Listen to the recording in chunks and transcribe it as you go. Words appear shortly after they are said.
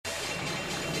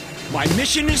My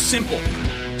mission is simple,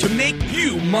 to make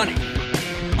you money.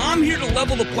 I'm here to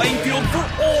level the playing field for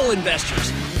all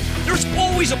investors. There's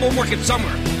always a bull market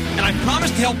somewhere, and I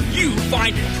promise to help you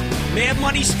find it. Mad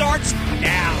Money starts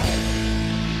now.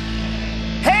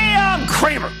 Hey, I'm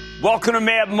Cramer. Welcome to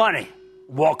Mad Money.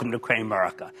 Welcome to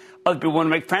Cramerica. Other people want to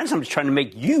make friends. I'm just trying to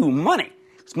make you money.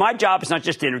 Because my job is not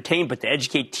just to entertain, but to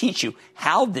educate, teach you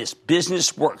how this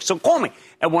business works. So call me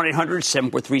at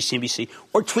 1-800-743-CNBC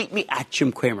or tweet me at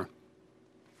Jim Cramer.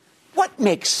 What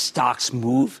makes stocks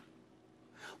move?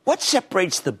 What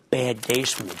separates the bad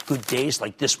days from the good days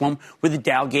like this one, where the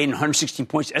Dow gained 116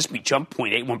 points, S&P jumped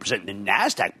 0.81%, and the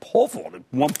NASDAQ pole vaulted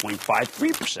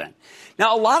 1.53%?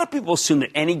 Now, a lot of people assume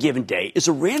that any given day is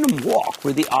a random walk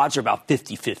where the odds are about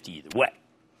 50-50 either way.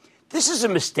 This is a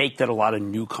mistake that a lot of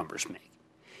newcomers make.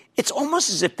 It's almost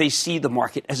as if they see the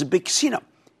market as a big casino,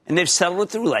 and they've settled at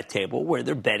the roulette table where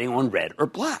they're betting on red or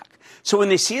black. So when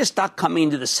they see a stock coming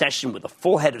into the session with a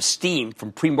full head of steam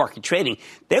from pre-market trading,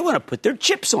 they want to put their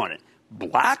chips on it.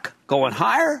 Black going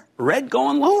higher, red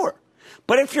going lower.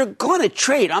 But if you're going to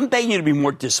trade, I'm begging you to be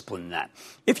more disciplined than that.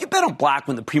 If you bet on black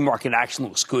when the pre-market action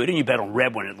looks good and you bet on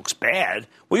red when it looks bad,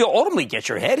 well, you'll ultimately get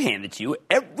your head handed to you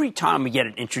every time we get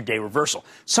an intraday reversal.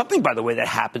 Something, by the way, that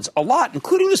happens a lot,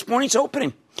 including this morning's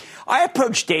opening. I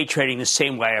approach day trading the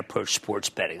same way I approach sports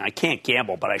betting. I can't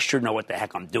gamble, but I sure know what the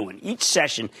heck I'm doing. Each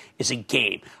session is a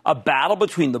game, a battle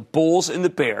between the bulls and the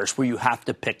bears where you have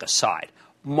to pick a side.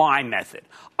 My method.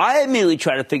 I immediately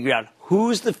try to figure out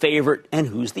who's the favorite and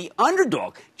who's the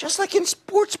underdog, just like in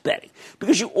sports betting,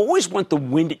 because you always want the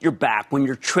wind at your back when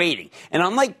you're trading. And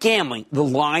unlike gambling, the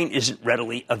line isn't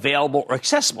readily available or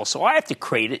accessible, so I have to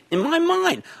create it in my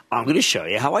mind. I'm going to show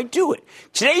you how I do it.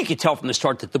 Today, you can tell from the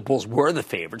start that the Bulls were the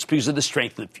favorites because of the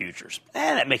strength of the futures.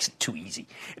 That makes it too easy.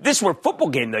 If this were a football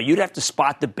game, though, you'd have to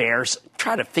spot the Bears,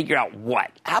 try to figure out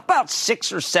what. How about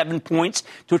 6 or 7 points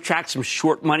to attract some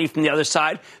short money from the other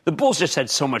side? The Bulls just had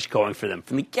so much going for them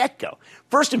from the get-go.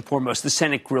 First and foremost, the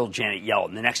Senate grilled Janet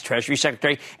Yellen, the next Treasury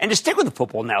Secretary. And to stick with the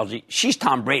football analogy, she's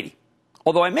Tom Brady.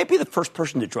 Although I may be the first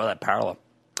person to draw that parallel.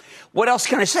 What else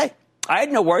can I say? I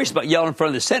had no worries about Yellen in front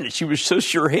of the Senate. She was so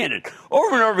sure-handed.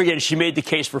 Over and over again, she made the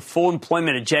case for full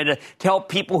employment agenda to help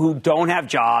people who don't have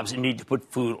jobs and need to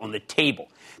put food on the table.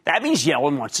 That means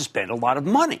Yellen wants to spend a lot of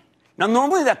money. Now,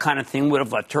 normally that kind of thing would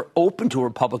have left her open to a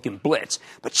Republican blitz.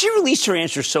 But she released her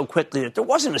answer so quickly that there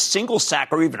wasn't a single sack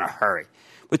or even a hurry.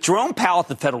 With Jerome Powell at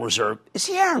the Federal Reserve, is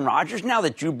he Aaron Rodgers now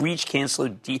that Drew Brees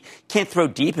can't throw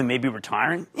deep and may be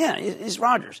retiring? Yeah, he's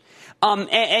Rodgers. And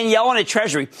Yellen at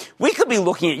Treasury, we could be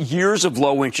looking at years of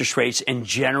low interest rates and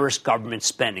generous government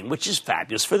spending, which is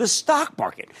fabulous for the stock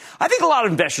market. I think a lot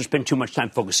of investors spend too much time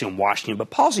focusing on Washington, but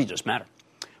policy does matter.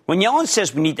 When Yellen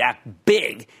says we need to act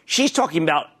big, she's talking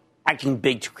about acting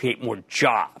big to create more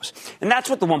jobs. And that's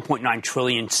what the $1.9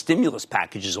 trillion stimulus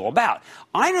package is all about.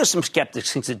 I know some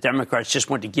skeptics think that Democrats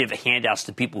just want to give handouts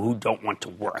to people who don't want to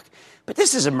work. But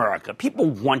this is America. People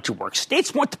want to work.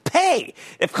 States want to pay.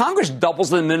 If Congress doubles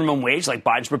the minimum wage like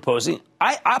Biden's proposing,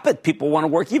 I bet people want to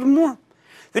work even more.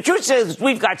 The truth is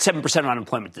we've got 7%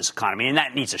 unemployment in this economy, and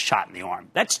that needs a shot in the arm.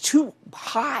 That's too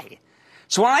high.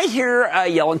 So when I hear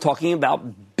Yellen talking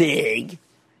about big,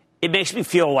 it makes me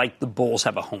feel like the Bulls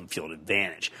have a home field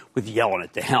advantage with Yellen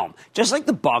at the helm, just like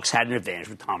the Bucs had an advantage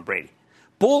with Tom Brady.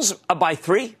 Bulls by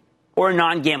 3, or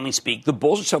non-gambling speak, the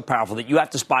Bulls are so powerful that you have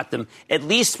to spot them at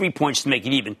least 3 points to make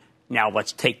it even. Now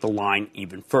let's take the line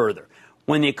even further.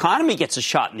 When the economy gets a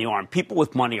shot in the arm, people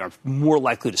with money are more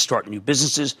likely to start new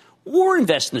businesses or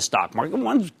invest in the stock market.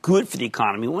 One's good for the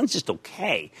economy, one's just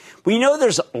okay. We know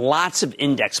there's lots of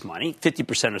index money.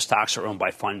 50% of stocks are owned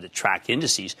by funds that track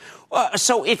indices.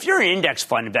 So if you're an index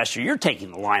fund investor, you're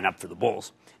taking the line up for the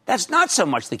Bulls. That's not so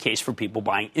much the case for people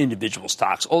buying individual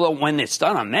stocks, although when it's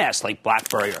done en masse, like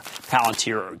BlackBerry or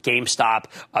Palantir or GameStop,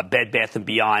 Bed Bath &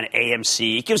 Beyond,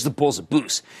 AMC, it gives the Bulls a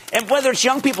boost. And whether it's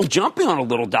young people jumping on a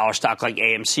little dollar stock like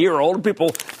AMC or older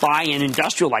people buying an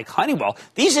industrial like Honeywell,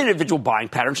 these individual buying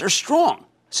patterns are strong.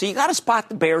 So you got to spot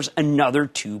the Bears another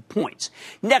 2 points.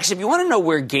 Next, if you want to know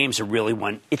where games are really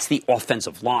won, it's the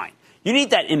offensive line. You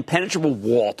need that impenetrable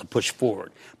wall to push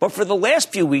forward. But for the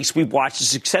last few weeks, we've watched the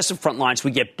successive front lines we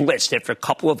get blitzed after a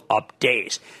couple of up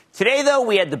days. Today, though,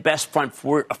 we had the best front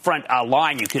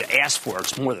line you could ask for.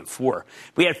 It's more than 4.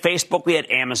 We had Facebook, we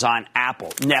had Amazon, Apple,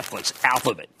 Netflix,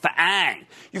 Alphabet, FAANG.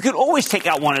 You could always take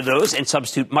out one of those and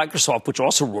substitute Microsoft, which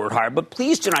also roared higher, but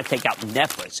please do not take out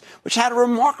Netflix, which had a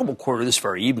remarkable quarter this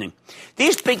very evening.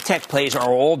 These big tech plays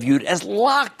are all viewed as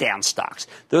lockdown stocks.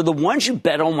 They're the ones you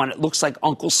bet on when it looks like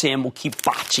Uncle Sam will keep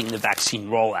botching the vaccine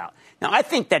rollout. Now, I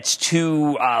think that's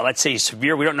too, let's say,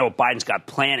 severe. We don't know what Biden's got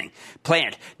planned.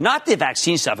 Not the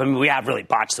vaccine stuff. I mean, we have really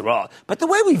botched the roll. But the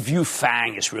way we view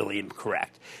FANG is really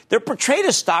incorrect. They're portrayed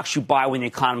as stocks you buy when the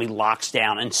economy locks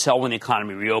down and sell when the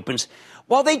economy reopens.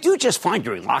 While they do just fine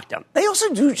during lockdown, they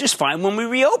also do just fine when we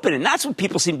reopen. And that's what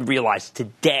people seem to realize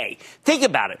today. Think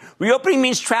about it. Reopening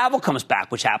means travel comes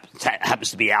back, which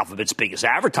happens to be Alphabet's biggest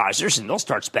advertisers, and they'll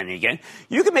start spending again.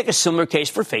 You can make a similar case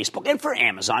for Facebook and for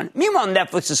Amazon. Meanwhile,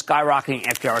 Netflix is skyrocketing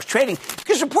after hours trading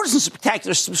because it reports some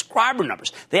spectacular subscriber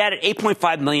numbers. They added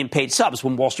 8.5 million paid subs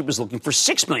when Wall Street was looking for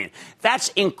 6 million. That's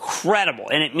incredible,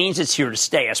 and it means it's here to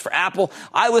stay. As for Apple,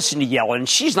 I listen to Yellen, and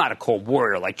she's not a cold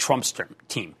warrior like Trump's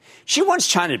team. She wants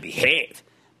China to behave,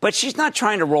 but she's not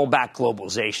trying to roll back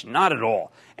globalization, not at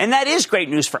all. And that is great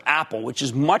news for Apple, which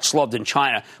is much loved in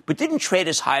China, but didn't trade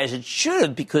as high as it should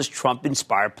have because Trump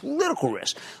inspired political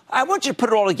risk. I want you to put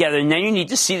it all together, and then you need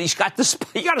to see that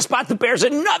you got to spot the bears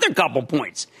another couple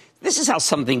points. This is how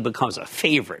something becomes a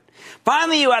favorite.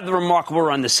 Finally, you have the remarkable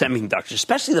run to semiconductors,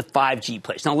 especially the 5G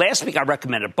plays. Now, last week I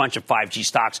recommended a bunch of 5G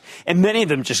stocks, and many of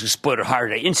them just exploded higher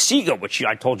today. Inseego, which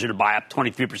I told you to buy, up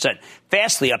 23%.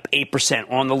 Fastly, up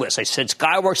 8% on the list. I said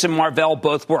Skyworks and Marvell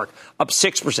both work, up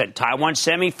 6%. Taiwan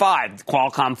Semi 5,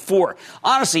 Qualcomm 4.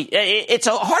 Honestly, it's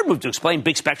a hard move to explain.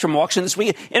 Big Spectrum auction this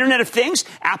week. Internet of Things,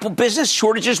 Apple business,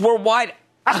 shortages worldwide.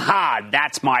 Aha,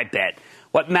 that's my bet.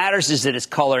 What matters is that it's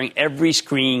coloring every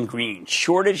screen green.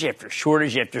 Shortage after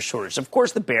shortage after shortage. Of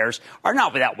course, the bears are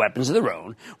not without weapons of their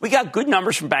own. We got good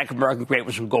numbers from Bank of America, great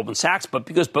ones from Goldman Sachs, but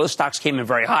because both stocks came in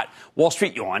very hot, Wall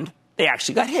Street yawned. They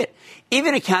actually got hit.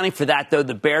 Even accounting for that, though,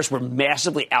 the Bears were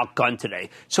massively outgunned today.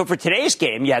 So for today's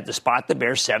game, you had to spot the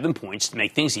Bears 7 points to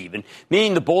make things even,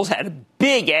 meaning the Bulls had a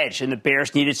big edge and the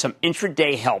Bears needed some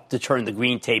intraday help to turn the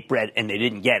green tape red, and they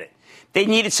didn't get it. They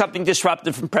needed something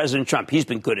disruptive from President Trump. He's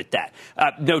been good at that.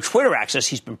 No Twitter access.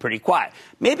 He's been pretty quiet.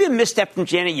 Maybe a misstep from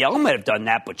Janet Yellen might have done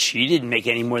that, but she didn't make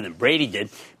any more than Brady did.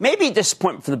 Maybe a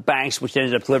disappointment for the banks, which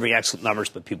ended up delivering excellent numbers,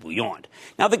 but people yawned.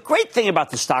 Now, the great thing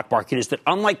about the stock market is that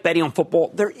unlike betting on football,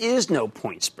 there is no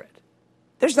point spread.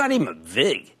 There's not even a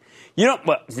VIG. Now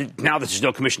that there's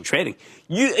no commission trading,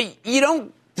 you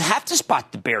don't have to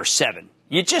spot the Bears 7.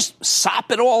 You just sop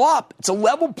it all up. It's a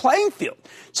level playing field.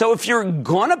 So if you're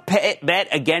going to bet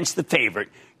against the favorite,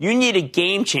 you need a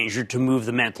game changer to move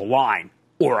the mental line,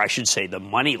 or I should say the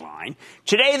money line.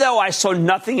 Today, though, I saw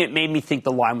nothing that made me think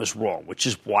the line was wrong, which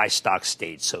is why stocks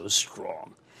stayed so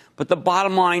strong. But the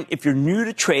bottom line, if you're new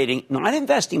to trading, not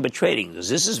investing but trading, because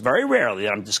this is very rarely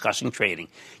that I'm discussing trading,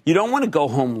 you don't want to go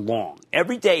home long.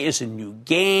 Every day is a new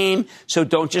game, so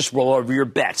don't just roll over your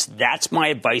bets. That's my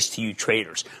advice to you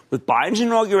traders. With Biden's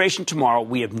inauguration tomorrow,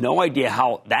 we have no idea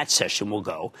how that session will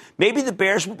go. Maybe the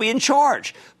Bears will be in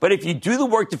charge. But if you do the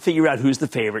work to figure out who's the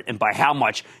favorite and by how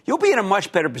much, you'll be in a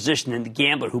much better position than the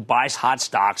gambler who buys hot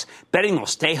stocks, betting they'll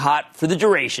stay hot for the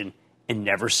duration and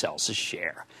never sells a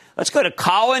share. Let's go to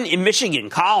Colin in Michigan.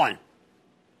 Colin.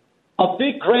 A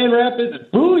big Grand Rapids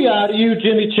booyah to you,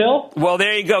 Jimmy Chill. Well,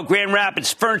 there you go. Grand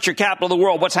Rapids, furniture capital of the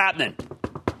world. What's happening?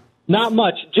 Not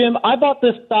much. Jim, I bought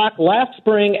this stock last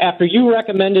spring after you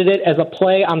recommended it as a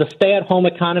play on the stay-at-home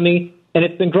economy, and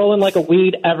it's been growing like a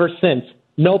weed ever since.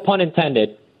 No pun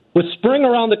intended. With spring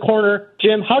around the corner,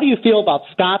 Jim, how do you feel about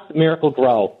Scott's Miracle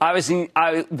Grow?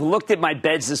 I looked at my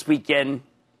beds this weekend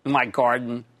in my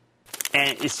garden.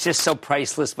 And it's just so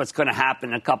priceless what's going to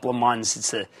happen in a couple of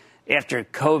months. After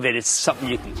COVID, it's something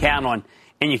you can count on.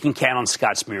 And you can count on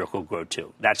Scott's Miracle Grow,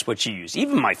 too. That's what you use.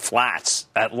 Even my flats,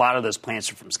 a lot of those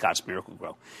plants are from Scott's Miracle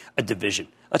Grow, a division.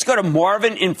 Let's go to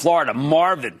Marvin in Florida.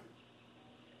 Marvin.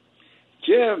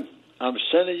 Jim, I'm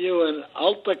sending you an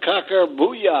Altacocker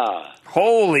booyah.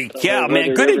 Holy cow,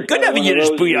 man. Good having you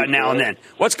just booyah now and then.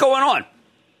 What's going on?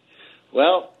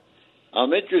 Well,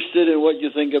 I'm interested in what you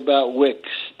think about Wix,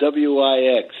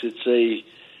 W-I-X. It's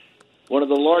one of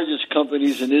the largest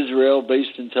companies in Israel,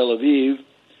 based in Tel Aviv.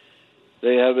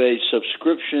 They have a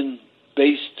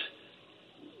subscription-based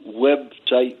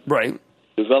website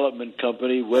development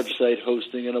company, website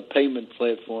hosting, and a payment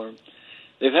platform.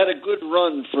 They've had a good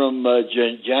run from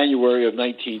January of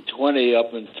 1920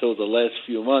 up until the last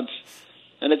few months.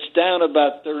 And it's down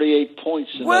about 38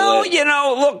 points.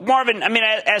 Look, Marvin, I mean,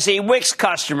 as a Wix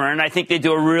customer, and I think they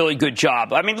do a really good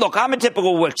job. I mean, look, I'm a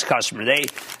typical Wix customer.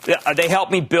 They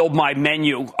help me build our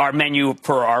menu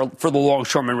for the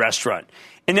Longshoreman restaurant.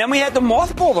 And then we had to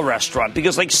mothball the restaurant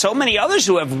because, like so many others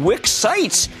who have Wix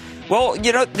sites, well,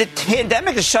 the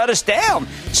pandemic has shut us down.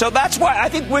 So that's why I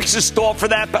think Wix is stalled for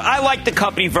that. But I like the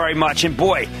company very much. And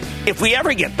boy, if we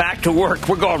ever get back to work,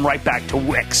 we're going right back to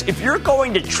Wix. If you're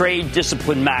going to trade,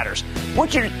 discipline matters. I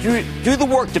want you to do the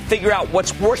work to figure out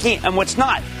what's working and what's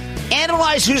not.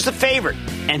 analyze who's the favorite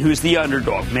and who's the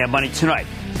underdog. Mad Money tonight.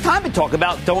 It's time to talk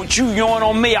about don't you yawn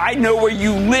on me. I know where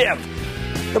you live.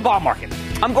 The bond market.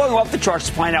 I'm going off the charts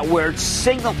to find out where it's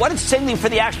signaling, what it's signaling for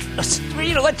the actual, let's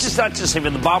just not just say for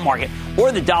the bond market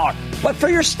or the dollar, but for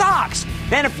your stocks.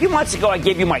 Man, a few months ago, I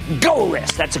gave you my GO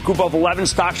list. That's a group of 11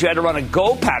 stocks you had to run a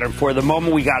GO pattern for the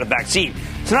moment we got a vaccine.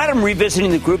 Tonight, I'm revisiting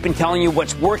the group and telling you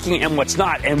what's working and what's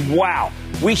not. And wow,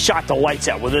 we shot the lights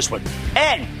out with this one.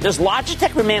 And does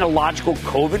Logitech remain a logical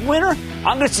COVID winner?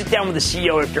 I'm going to sit down with the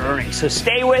CEO after earnings. So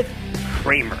stay with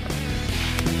Cramer.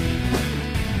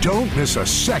 Don't miss a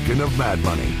second of Mad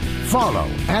Money. Follow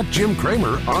 @Jim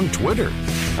Cramer on Twitter.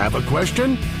 Have a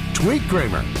question? Tweet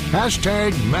Cramer.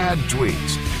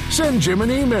 #MadTweets. Send Jim an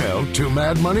email to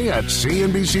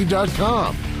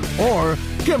madmoney@cnbc.com or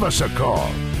give us a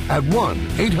call at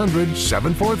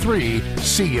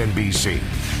 1-800-743-CNBC.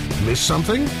 Miss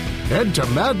something? Head to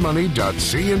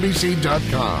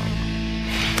madmoney.cnbc.com.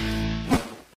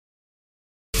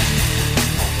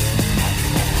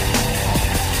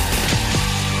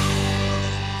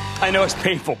 I know it's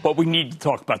painful, but we need to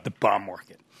talk about the bond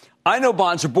market. I know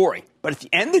bonds are boring, but at the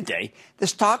end of the day, the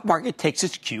stock market takes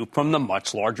its cue from the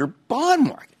much larger bond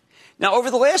market. Now,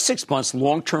 over the last 6 months,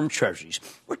 long-term treasuries,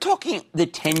 we're talking the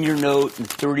 10-year note and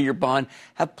the 30-year bond,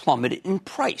 have plummeted in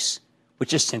price, which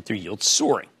has sent their yields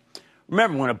soaring.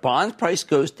 Remember, when a bond price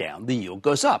goes down, the yield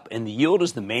goes up, and the yield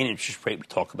is the main interest rate we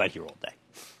talk about here all day.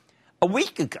 A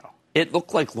week ago, it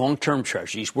looked like long-term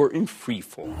treasuries were in free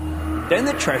fall. Then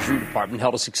the Treasury Department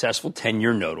held a successful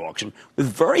 10-year note auction with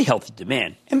very healthy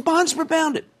demand, and bonds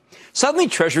rebounded. Suddenly,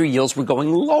 Treasury yields were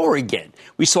going lower again.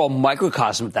 We saw a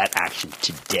microcosm of that action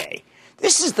today.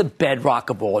 This is the bedrock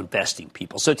of all investing,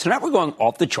 people. So tonight we're going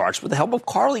off the charts with the help of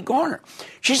Carly Garner.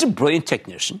 She's a brilliant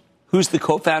technician who's the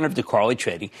co-founder of DeCarly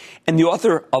Trading and the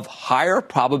author of Higher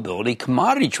Probability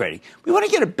Commodity Trading. We want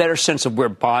to get a better sense of where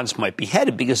bonds might be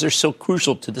headed because they're so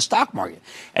crucial to the stock market.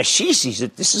 As she sees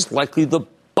it, this is likely the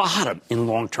bottom in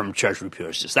long-term Treasury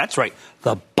purchases. That's right,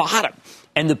 the bottom.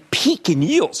 And the peak in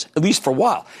yields, at least for a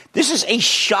while. This is a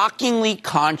shockingly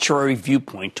contrary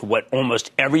viewpoint to what almost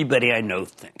everybody I know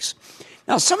thinks.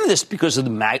 Now, some of this because of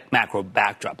the macro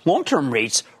backdrop. Long-term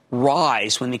rates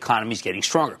rise when the economy is getting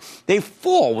stronger. They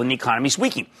fall when the economy is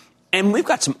weakening. And we've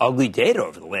got some ugly data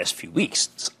over the last few weeks.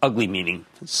 It's ugly meaning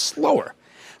it's slower.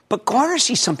 But Garner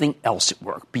sees something else at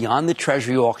work beyond the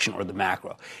Treasury auction or the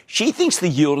macro. She thinks the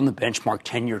yield on the benchmark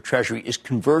 10-year Treasury is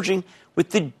converging with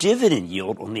the dividend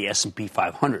yield on the S&P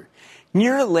 500.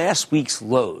 Near last week's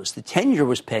lows, the 10-year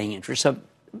was paying interest of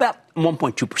about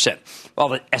 1.2%, while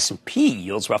the S&P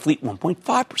yields roughly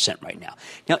 1.5% right now.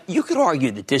 Now, you could argue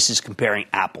that this is comparing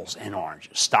apples and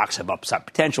oranges. Stocks have upside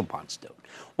potential, bonds don't.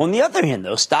 On the other hand,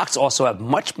 though, stocks also have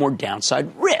much more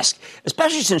downside risk,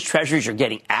 especially since treasuries are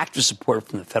getting active support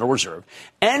from the Federal Reserve,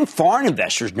 and foreign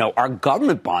investors know our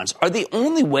government bonds are the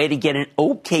only way to get an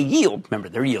okay yield. Remember,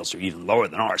 their yields are even lower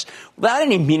than ours, without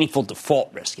any meaningful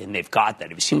default risk, and they've got that.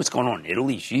 Have you seen what's going on in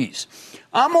Italy? Jeez.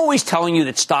 I'm always telling you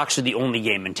that stocks are the only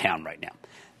game in town right now.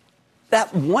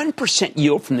 That 1%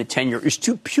 yield from the 10-year is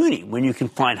too puny when you can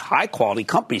find high-quality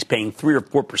companies paying 3 or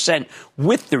 4%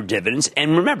 with their dividends.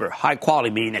 And remember, high-quality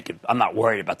meaning I'm not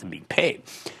worried about them being paid.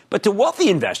 But to wealthy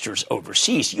investors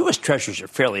overseas, U.S. treasuries are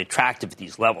fairly attractive at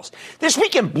these levels. This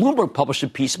weekend, Bloomberg published a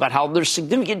piece about how there's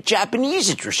significant Japanese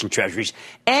interest in treasuries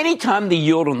anytime the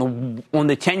yield on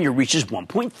the 10-year reaches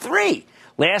 1.3.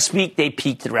 Last week, they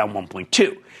peaked at around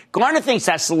 1.2. Garner thinks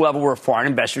that's the level where foreign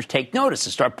investors take notice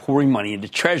and start pouring money into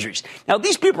treasuries. Now,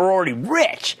 these people are already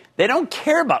rich. They don't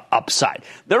care about upside.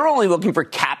 They're only looking for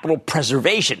capital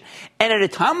preservation. And at a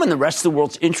time when the rest of the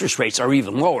world's interest rates are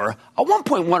even lower, a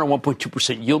 1.1 or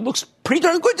 1.2% yield looks pretty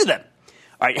darn good to them.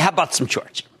 All right, how about some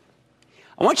charts?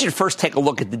 I want you to first take a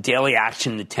look at the daily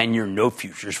action in the 10-year note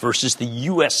futures versus the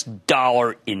U.S.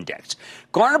 dollar index.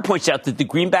 Garner points out that the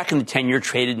greenback and the 10-year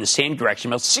traded in the same direction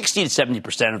about 60 to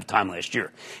 70% of the time last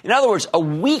year. In other words, a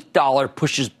weak dollar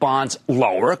pushes bonds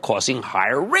lower, causing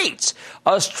higher rates.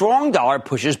 A strong dollar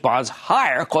pushes bonds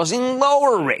higher, causing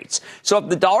lower rates. So if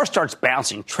the dollar starts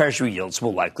bouncing, Treasury yields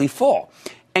will likely fall.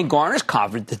 And Garner's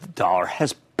confident that the dollar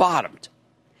has bottomed.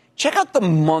 Check out the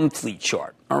monthly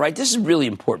chart. All right, this is really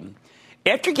important.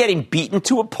 After getting beaten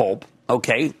to a pulp,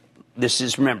 okay, this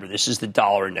is the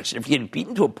dollar index. After getting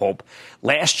beaten to a pulp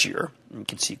last year, you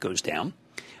can see it goes down,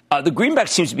 the greenback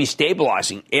seems to be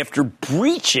stabilizing after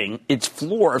breaching its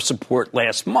floor of support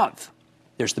last month.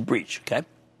 There's the breach, okay?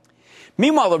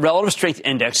 Meanwhile, the relative strength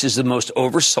index is the most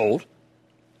oversold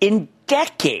in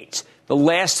decades. The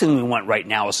last thing we want right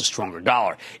now is a stronger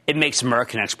dollar. It makes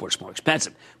American exports more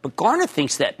expensive. But Garner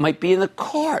thinks that might be in the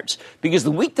cards because the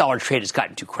weak dollar trade has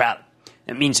gotten too crowded.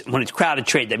 That means when it's crowded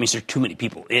trade, that means there are too many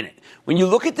people in it. When you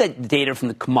look at the data from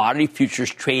the Commodity Futures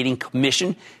Trading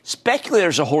Commission,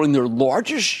 speculators are holding their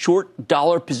largest short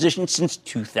dollar position since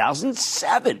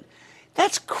 2007.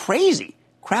 That's crazy.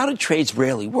 Crowded trades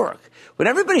rarely work. When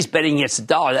everybody's betting against the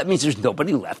dollar, that means there's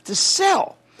nobody left to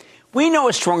sell. We know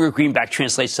a stronger greenback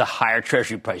translates to higher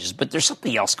Treasury prices, but there's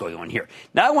something else going on here.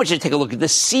 Now I want you to take a look at the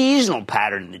seasonal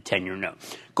pattern in the 10-year note.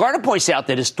 Garner points out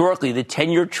that historically the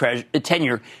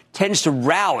 10-year tends to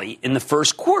rally in the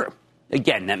first quarter.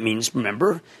 Again, that means,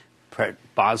 remember,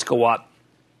 bonds go up,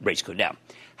 rates go down.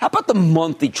 How about the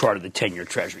monthly chart of the 10-year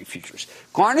Treasury futures?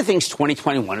 Garner thinks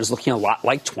 2021 is looking a lot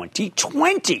like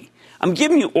 2020. I'm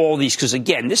giving you all these because,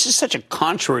 again, this is such a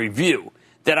contrary view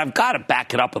that I've got to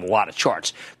back it up with a lot of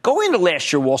charts. Going into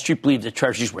last year, Wall Street believed that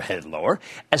treasuries were headed lower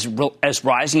as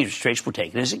rising interest rates were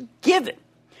taken as a given.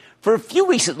 For a few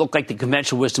weeks, it looked like the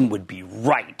conventional wisdom would be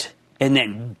right. And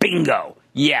then, bingo,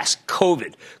 yes,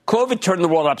 COVID. COVID turned the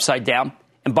world upside down,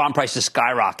 and bond prices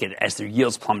skyrocketed as their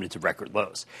yields plummeted to record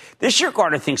lows. This year,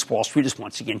 Garner thinks Wall Street is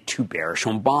once again too bearish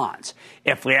on bonds.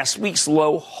 If last week's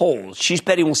low holds, she's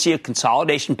betting we'll see a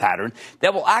consolidation pattern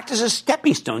that will act as a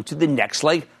stepping stone to the next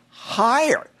leg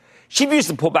higher. She views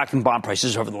the pullback in bond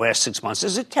prices over the last 6 months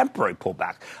as a temporary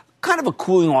pullback, kind of a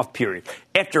cooling off period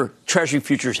after Treasury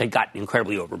futures had gotten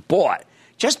incredibly overbought.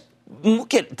 Just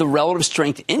look at the relative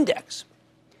strength index.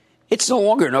 It's no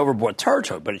longer an overbought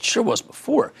territory, but it sure was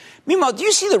before. Meanwhile, do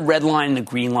you see the red line and the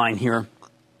green line here?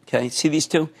 Okay, see these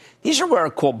two? These are what are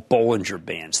called Bollinger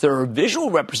Bands. They're a visual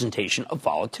representation of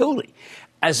volatility.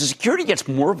 As the security gets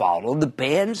more volatile, the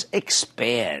bands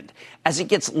expand. As it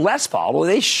gets less volatile,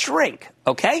 they shrink.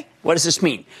 Okay? What does this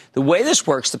mean? The way this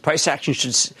works, the price action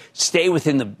should stay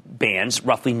within the bands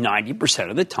roughly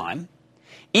 90% of the time.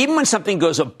 Even when something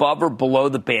goes above or below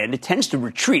the band, it tends to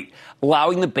retreat,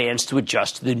 allowing the bands to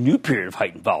adjust to the new period of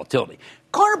heightened volatility.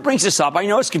 Garner brings this up. I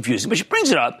know it's confusing, but she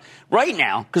brings it up right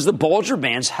now because the Bollinger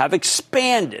Bands have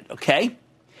expanded, okay?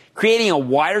 Creating a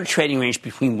wider trading range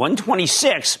between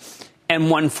 126 and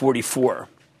 144.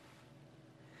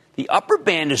 The upper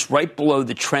band is right below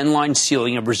the trendline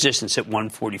ceiling of resistance at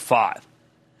 145.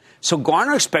 So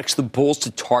Garner expects the bulls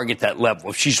to target that level.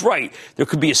 If she's right, there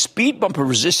could be a speed bump of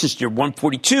resistance near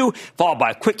 142, followed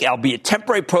by a quick, albeit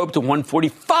temporary, probe to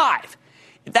 145.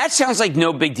 If that sounds like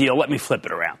no big deal, let me flip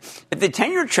it around. If the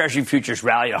 10-year Treasury futures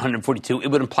rally at 142, it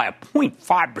would imply a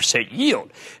 0.5% yield.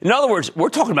 In other words, we're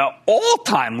talking about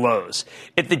all-time lows.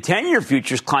 If the 10-year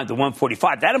futures climb to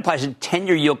 145, that implies a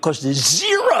 10-year yield close to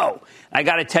zero. I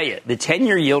got to tell you, the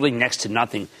 10-year yielding next to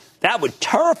nothing, that would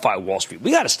terrify Wall Street. We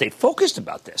got to stay focused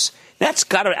about this. That's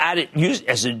got to use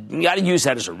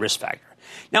that as a risk factor.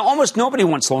 Now, almost nobody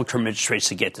wants long-term interest rates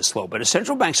to get this low, but as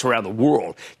central banks around the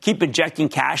world keep injecting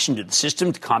cash into the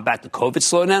system to combat the COVID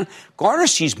slowdown, Garner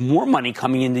sees more money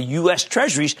coming into U.S.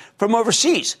 Treasuries from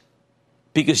overseas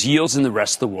because yields in the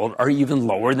rest of the world are even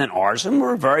lower than ours, and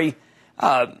we're very,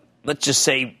 let's just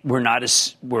say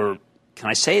can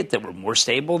I say it, that we're more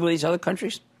stable than these other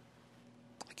countries?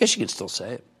 I guess you can still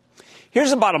say it. Here's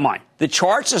the bottom line. The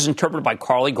charts, as interpreted by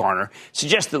Carly Garner,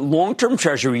 suggest that long-term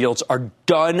Treasury yields are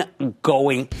done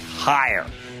going higher.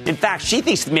 In fact, she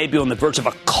thinks they may be on the verge of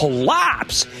a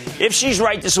collapse. If she's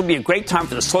right, this will be a great time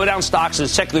for the slowdown stocks and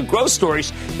secular growth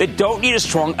stories that don't need a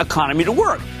strong economy to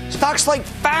work. Stocks like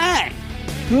FANG.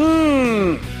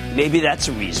 Maybe that's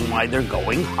a reason why they're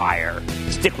going higher.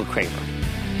 Stick with Cramer.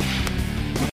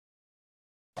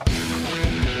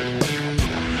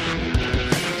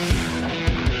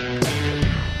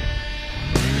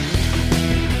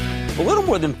 A little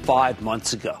more than 5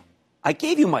 months ago, I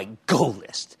gave you my go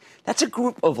list. That's a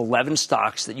group of 11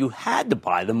 stocks that you had to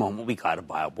buy the moment we got a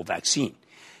viable vaccine.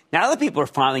 Now that people are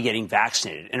finally getting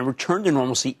vaccinated and a return to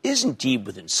normalcy is indeed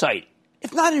within sight,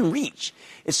 if not in reach,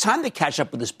 it's time to catch up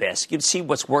with this basket and see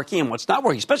what's working and what's not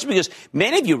working, especially because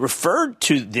many of you referred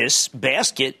to this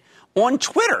basket on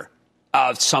Twitter,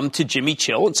 some to Jimmy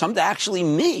Chill and some to actually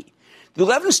me. The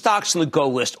 11 stocks on the go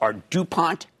list are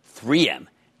DuPont, 3M,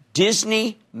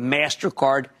 Disney,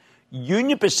 MasterCard,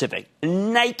 Union Pacific,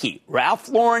 Nike, Ralph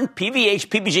Lauren, PVH,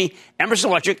 PPG, Emerson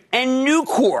Electric, and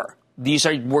Nucor. These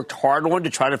I worked hard on to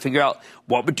try to figure out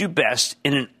what would do best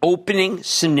in an opening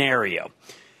scenario.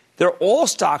 They're all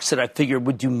stocks that I figured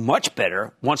would do much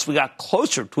better once we got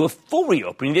closer to a full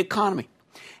reopening of the economy.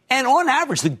 And on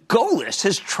average, the go list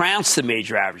has trounced the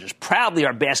major averages. Proudly,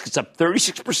 our basket's up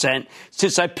 36%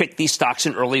 since I picked these stocks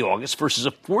in early August versus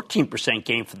a 14%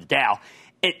 gain for the Dow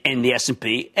and the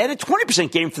S&P, and a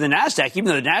 20% gain for the NASDAQ. Even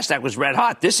though the NASDAQ was red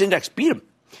hot, this index beat them.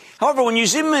 However, when you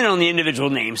zoom in on the individual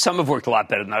names, some have worked a lot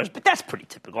better than others, but that's pretty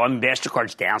typical. I mean,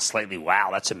 MasterCard's down slightly. Wow,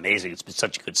 that's amazing. It's been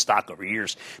such a good stock over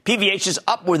years. PVH is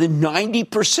up more than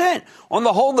 90%. On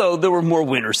the whole, though, there were more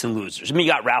winners than losers. I mean,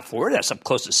 you got Ralph Lauren, that's up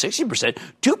close to 60%.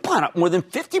 DuPont up more than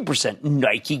 50%.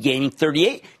 Nike gaining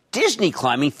 38%. Disney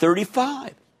climbing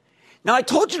 35%. Now, I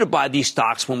told you to buy these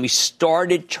stocks when we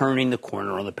started turning the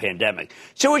corner on the pandemic.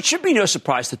 So it should be no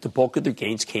surprise that the bulk of their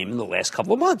gains came in the last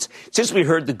couple of months, since we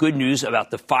heard the good news about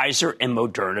the Pfizer and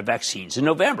Moderna vaccines in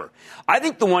November. I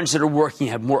think the ones that are working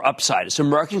have more upside as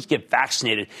Americans get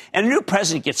vaccinated and a new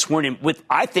president gets sworn in with,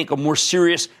 I think, a more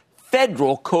serious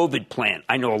federal COVID plan.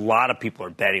 I know a lot of people are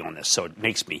betting on this, so it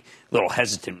makes me a little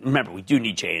hesitant. Remember, we do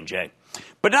need J&J.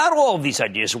 But not all of these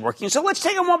ideas are working, so let's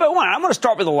take them one by one. I'm going to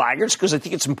start with the laggards because I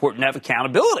think it's important to have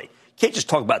accountability. You can't just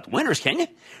talk about the winners, can you?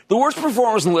 The worst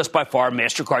performers on the list by far,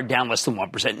 MasterCard down less than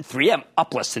 1% and 3M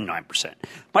up less than 9%.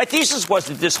 My thesis was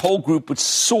that this whole group would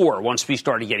soar once we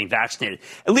started getting vaccinated.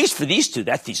 At least for these two,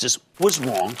 that thesis was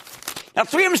wrong. Now,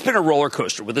 3M has been a roller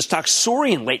coaster, with the stock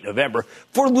soaring in late November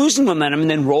for losing momentum and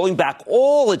then rolling back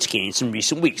all its gains in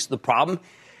recent weeks. The problem?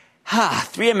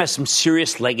 3M has some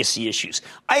serious legacy issues.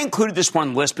 I included this one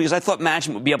on the list because I thought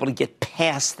management would be able to get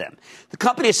past them. The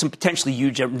company has some potentially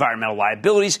huge environmental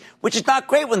liabilities, which is not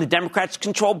great when the Democrats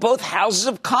control both houses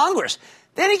of Congress.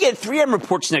 Then again, 3M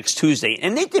reports next Tuesday,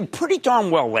 and they did pretty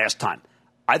darn well last time.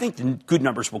 I think the good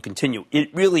numbers will continue.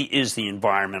 It really is the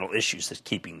environmental issues that's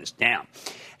keeping this down.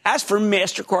 As for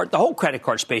MasterCard, the whole credit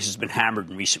card space has been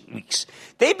hammered in recent weeks.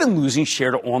 They've been losing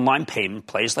share to online payment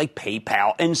players like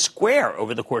PayPal and Square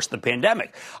over the course of the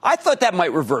pandemic. I thought that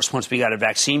might reverse once we got a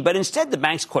vaccine, but instead the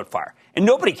banks caught fire. And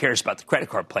nobody cares about the credit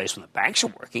card players when the banks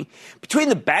are working. Between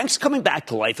the banks coming back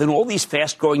to life and all these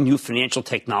fast-growing new financial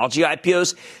technology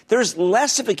IPOs, there's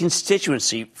less of a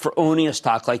constituency for owning a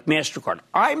stock like MasterCard.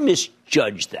 I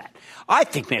misjudged that. I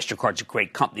think MasterCard's a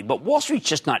great company, but Wall Street's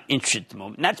just not interested at the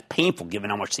moment. And that's painful given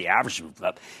how much the average moved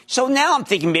up. So now I'm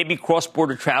thinking maybe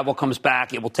cross-border travel comes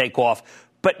back, it will take off.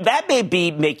 But that may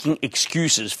be making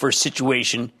excuses for a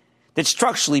situation that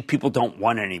structurally people don't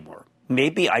want anymore.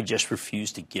 Maybe I just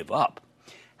refuse to give up.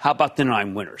 How about the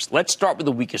 9 winners? Let's start with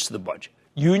the weakest of the bunch.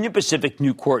 Union Pacific,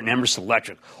 Nucor, and Emerson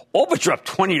Electric. All but are up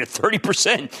 20 to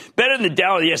 30%. Better than the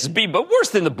Dow or the S&P, but worse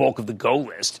than the bulk of the Go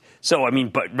list. So, I mean,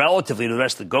 but relatively to the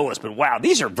rest of the Go list. But wow,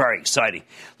 these are very exciting.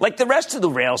 Like the rest of the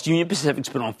rails, Union Pacific's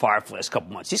been on fire for the last couple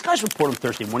of months. These guys report on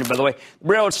Thursday morning, by the way.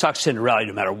 Railroad stocks tend to rally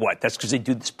no matter what. That's because they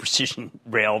do this precision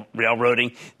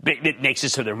railroading. It makes it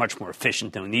so they're much more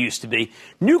efficient than they used to be.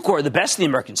 Nucor, the best of the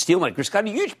American steelmakers, got a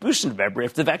huge boost in November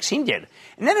after the vaccine data.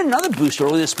 And then another boost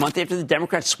early this month after the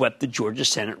Democrats swept the Georgia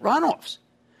Senate runoffs.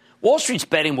 Wall Street's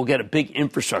betting we'll get a big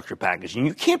infrastructure package, and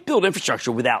you can't build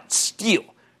infrastructure without steel.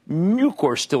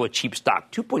 Nucor's still a cheap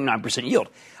stock, 2.9% yield.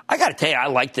 I got to tell you, I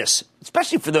like this,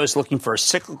 especially for those looking for a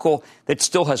cyclical that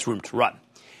still has room to run.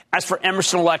 As for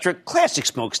Emerson Electric, classic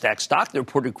smokestack stock, they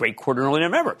reported a great quarter in early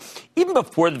November. Even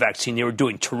before the vaccine, they were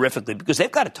doing terrifically because they've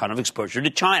got a ton of exposure to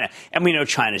China, and we know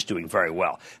China's doing very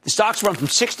well. The stock's run from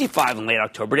 65 in late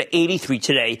October to 83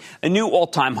 today, a new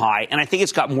all-time high, and I think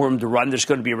it's got more room to run. There's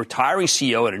going to be a retiring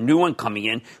CEO and a new one coming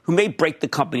in who may break the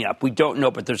company up. We don't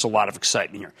know, but there's a lot of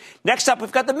excitement here. Next up,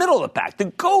 we've got the middle of the pack, the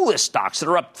Go list stocks that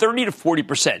are up 30 to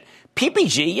 40%.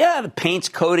 PPG, the paints,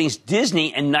 coatings,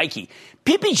 Disney, and Nike.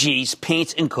 PPG's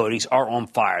paints and coatings are on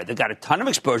fire. They've got a ton of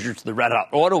exposure to the red-hot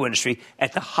auto industry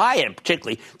at the high end,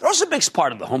 particularly. They're also a big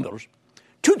part of the home builders.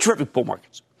 Two terrific bull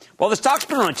markets. While the stock's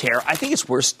been on a tear, I think it's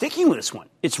worth sticking with this one.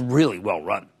 It's really well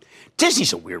run.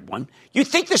 Disney's a weird one. You'd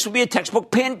think this would be a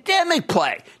textbook pandemic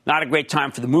play. Not a great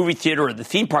time for the movie theater or the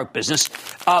theme park business.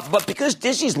 But because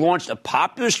Disney's launched a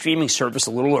popular streaming service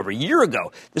a little over a year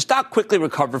ago, the stock quickly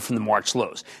recovered from the March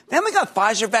lows. Then we got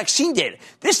Pfizer vaccine data.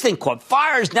 This thing called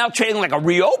fire is now trading like a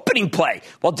reopening play.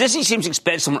 While Disney seems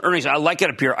expensive on earnings, I like it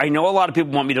up here. I know a lot of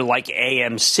people want me to like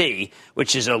AMC,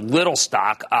 which is a little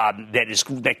stock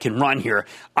that can run here.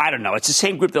 I don't know. It's the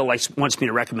same group that wants me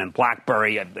to recommend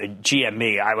BlackBerry,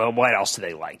 GME. What else do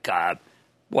they like?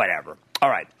 Whatever. All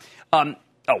right.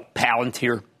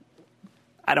 Palantir.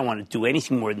 I don't want to do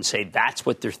anything more than say that's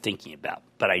what they're thinking about.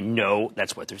 But I know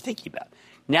that's what they're thinking about.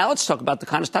 Now let's talk about the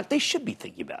kind of stock they should be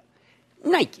thinking about.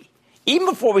 Nike. Even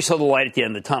before we saw the light at the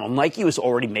end of the tunnel, Nike was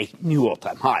already making new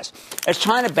all-time highs. As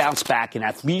China bounced back and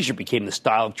athleisure became the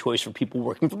style of choice for people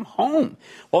working from home.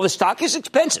 While the stock is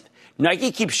expensive,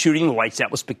 Nike keeps shooting the lights out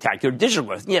with spectacular digital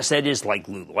growth. Yes, that is like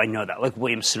Lulu. I know that, like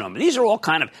Williams-Sonoma. These are all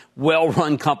kind of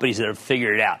well-run companies that have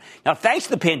figured it out. Now, thanks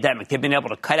to the pandemic, they've been able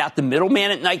to cut out the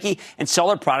middleman at Nike and sell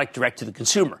their product direct to the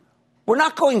consumer. We're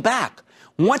not going back.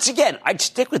 Once again, I'd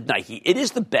stick with Nike. It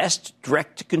is the best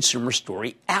direct-to-consumer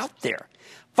story out there.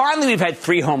 Finally, we've had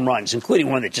 3 home runs, including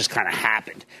one that just kind of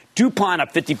happened. DuPont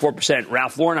up 54%,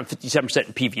 Ralph Lauren up 57%,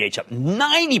 and PVH up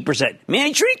 90%.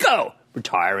 Manny Trico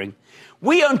retiring.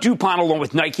 We own DuPont along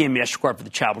with Nike and MasterCard for the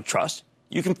Charitable Trust.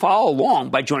 You can follow along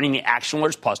by joining the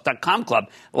ActionAlertsPlus.com club.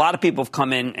 A lot of people have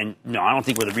come in, and no, I don't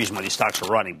think we're the reason why these stocks are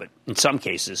running, but in some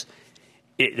cases,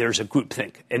 there's a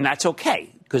groupthink, and that's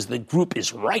okay because the group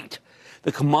is right.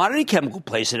 The commodity chemical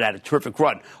place had had a terrific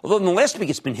run, although in the last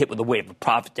week it's been hit with a wave of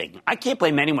profit taking. I can't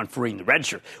blame anyone for reading the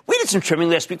register. We did some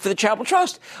trimming last week for the Charitable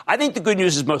Trust. I think the good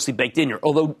news is mostly baked in here,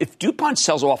 although if DuPont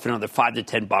sells off another $5 to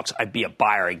 $10, I'd be a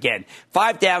buyer again.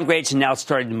 5 downgrades, and now it's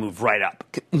starting to move right up.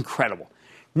 Incredible.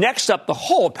 Next up, the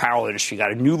whole apparel industry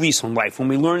got a new lease on life when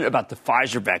we learned about the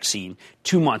Pfizer vaccine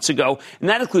 2 months ago, and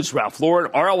that includes Ralph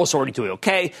Lauren. RL was already doing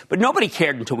okay, but nobody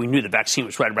cared until we knew the vaccine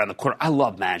was right around the corner. I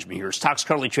love management here. Stock's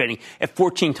currently trading at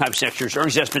 14 times next year's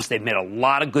earnings estimates. They've made a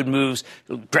lot of good moves,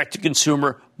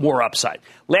 direct-to-consumer, more upside.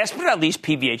 Last but not least,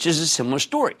 PVH is a similar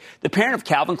story. The parent of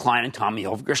Calvin Klein and Tommy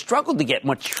Hilfiger struggled to get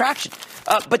much traction,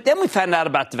 but then we found out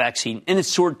about the vaccine, and it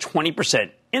soared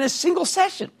 20% in a single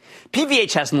session.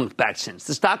 PVH hasn't looked back since.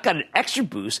 The stock got an extra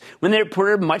boost when they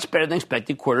reported a much better than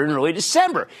expected quarter in early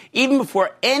December. Even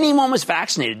before anyone was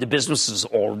vaccinated, the business is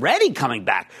already coming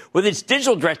back, with its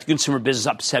digital direct-to-consumer business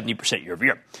up 70% year over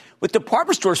year. With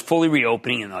department stores fully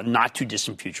reopening in the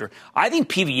not-too-distant future, I think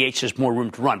PVH has more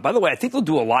room to run. By the way, I think they'll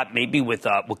do a lot maybe with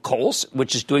Kohl's,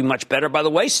 which is doing much better, by the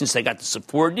way, since they got the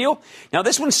Sephora deal. Now,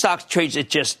 this one stock trades at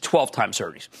just 12 times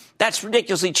earnings. That's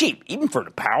ridiculously cheap, even for an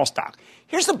apparel stock.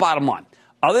 Here's the bottom line.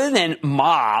 Other than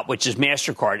Ma, which is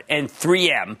MasterCard, and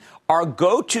 3M, our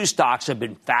go-to stocks have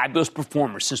been fabulous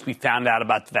performers since we found out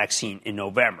about the vaccine in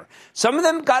November. Some of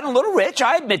them have gotten a little rich.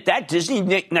 I admit that. Disney,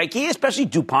 Nike, especially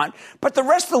DuPont. But the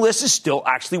rest of the list is still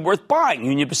actually worth buying.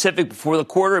 Union Pacific before the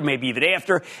quarter, maybe even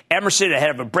after. Emerson ahead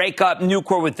of a breakup.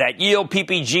 Nucor with that yield.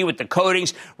 PPG with the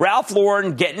coatings. Ralph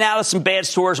Lauren getting out of some bad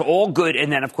stores. All good.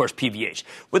 And then, of course, PVH.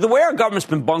 With the way our government's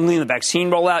been bungling the vaccine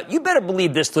rollout, you better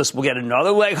believe this list will get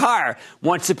another leg higher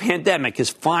once the pandemic is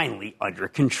finally under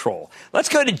control. Let's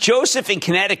go to Joseph in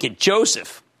Connecticut.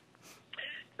 Joseph.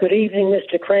 Good evening,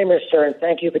 Mr. Cramer, sir, and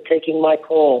thank you for taking my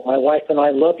call. My wife and I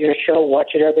love your show,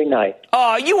 watch it every night.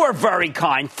 Oh, you are very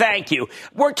kind. Thank you.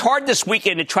 Worked hard this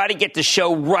weekend to try to get the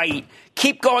show right.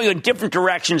 Keep going in different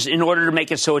directions in order to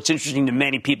make it so it's interesting to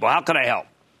many people. How can I help?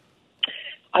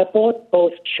 I bought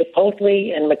both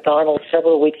Chipotle and McDonald's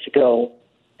several weeks ago,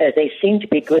 as they seem to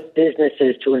be good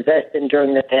businesses to invest in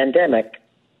during the pandemic,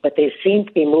 but they seem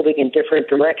to be moving in different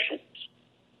directions.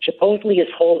 Chipotle is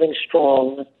holding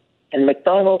strong, and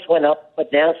McDonald's went up,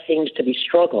 but now seems to be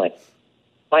struggling.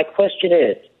 My question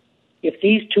is, if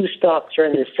these two stocks are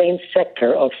in the same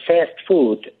sector of fast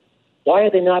food, why are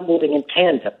they not moving in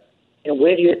tandem? And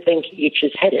where do you think each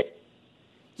is headed?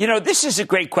 You know, this is a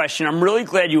great question. I'm really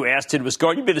glad you asked it. It was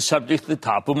going to be the subject at the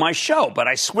top of my show, but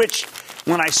I switched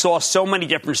when I saw so many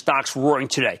different stocks roaring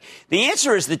today. The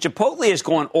answer is that Chipotle is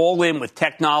going all in with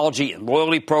technology and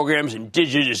loyalty programs and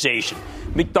digitization.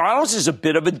 McDonald's is a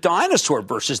bit of a dinosaur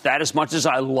versus that. As much as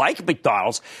I like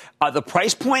McDonald's, the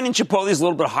price point in Chipotle is a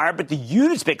little bit higher, but the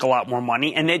units make a lot more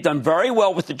money, and they've done very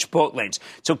well with the Chipotlanes.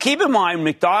 So keep in mind,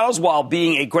 McDonald's, while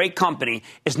being a great company,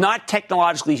 is not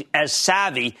technologically as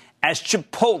savvy as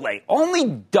Chipotle. Only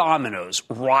Domino's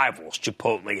rivals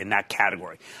Chipotle in that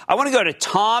category. I want to go to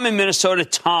Tom in Minnesota.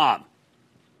 Tom.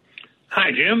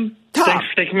 Hi, Jim. Tom. Thanks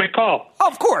for taking my call.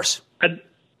 Of course.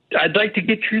 I'd like to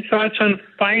get your thoughts on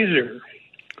Pfizer.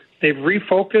 They've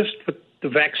refocused with the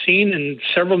vaccine and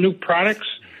several new products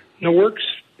in the works.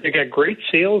 They got great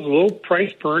sales, low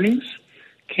price per earnings.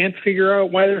 Can't figure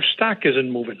out why their stock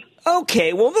isn't moving.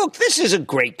 Okay, well, look, this is a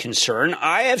great concern.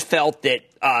 I have felt that.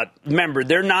 Remember,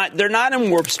 they're not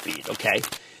in warp speed. Okay,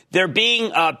 they're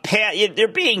being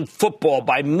footballed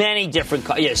by many different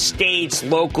states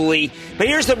locally. But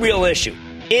here's the real issue: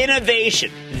 innovation.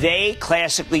 They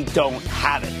classically don't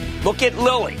have it. Look at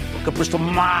Lilly. Look at Bristol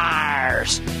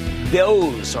Myers.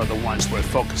 Those are the ones we're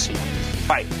focusing on.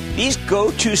 All right, these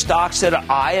go-to stocks that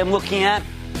I am looking at,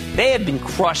 they have been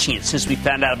crushing it since we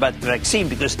found out about the vaccine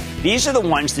because these are the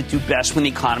ones that do best when the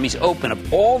economy's open.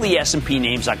 Of all the S&P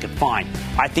names I could find,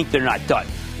 I think they're not done.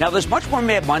 Now, there's much more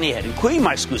mad money ahead, including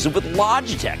my exclusive with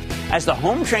Logitech. As the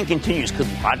home trend continues, could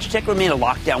Logitech remain a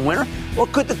lockdown winner? Or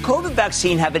could the COVID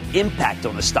vaccine have an impact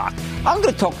on the stock? I'm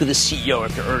going to talk to the CEO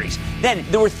after earnings. Then,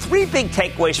 there were 3 big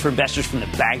takeaways for investors from the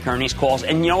bank earnings calls,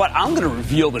 and you know what? I'm going to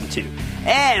reveal them to you.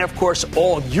 And, of course,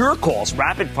 all of your calls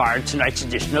rapid fire in tonight's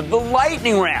edition of the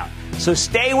Lightning Round. So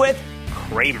stay with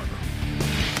Cramer.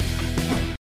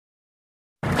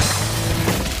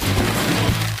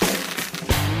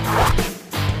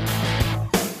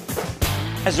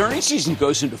 As earnings season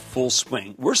goes into full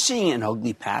swing, we're seeing an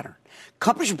ugly pattern.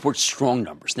 Companies report strong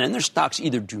numbers, and then their stocks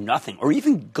either do nothing or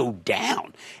even go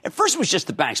down. At first, it was just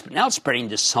the banks, but now it's spreading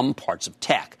to some parts of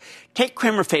tech. Take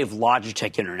Cramer fave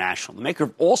Logitech International, the maker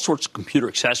of all sorts of computer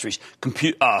accessories,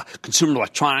 consumer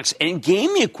electronics, and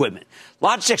gaming equipment.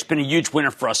 Logitech's been a huge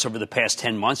winner for us over the past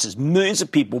 10 months as millions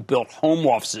of people built home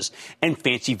offices and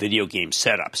fancy video game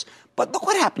setups. But look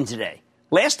what happened today.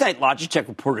 Last night, Logitech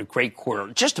reported a great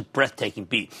quarter, just a breathtaking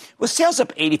beat, with sales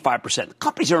up 85%. The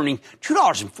company's earning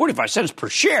 $2.45 per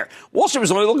share. Wall Street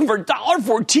was only looking for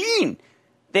 $1.14.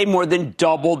 They more than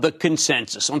doubled the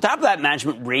consensus. On top of that,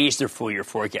 management raised their full-year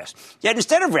forecast. Yet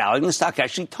instead of rallying, the stock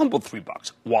actually tumbled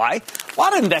 $3. Why? A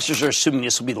lot of investors are assuming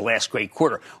this will be the last great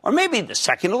quarter, or maybe the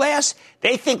second to last.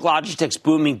 They think Logitech's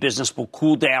booming business will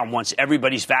cool down once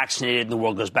everybody's vaccinated and the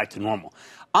world goes back to normal.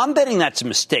 I'm betting that's a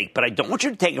mistake, but I don't want you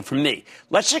to take it from me.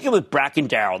 Let's check in with Bracken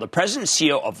Darrell, the president and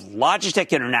CEO of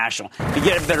Logitech International, to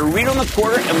get a better read on the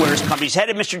quarter and where his company's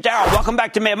headed. Mr. Darrell, welcome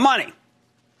back to Mad Money.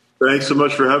 Thanks so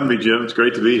much for having me, Jim. It's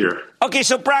great to be here. Okay,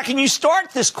 so Bracken, you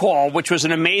start this call, which was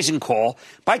an amazing call,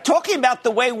 by talking about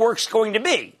the way work's going to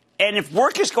be. And if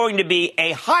work is going to be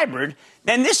a hybrid,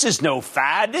 then this is no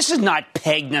fad. This is not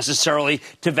pegged necessarily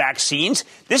to vaccines.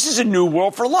 This is a new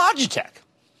world for Logitech.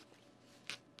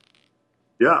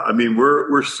 Yeah, I mean,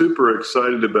 we're super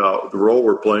excited about the role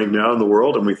we're playing now in the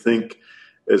world, and we think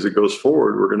as it goes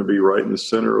forward, we're going to be right in the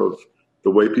center of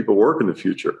the way people work in the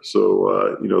future.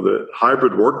 So, the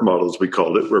hybrid work model, as we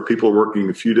called it, where people are working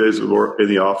a few days in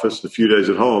the office, a few days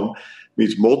at home,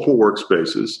 means multiple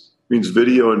workspaces, means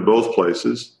video in both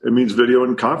places, it means video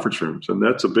in conference rooms, and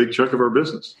that's a big chunk of our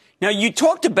business. Now, you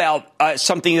talked about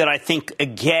something that I think,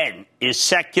 again, is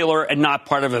secular and not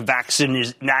part of a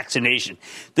vaccination.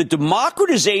 The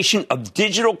democratization of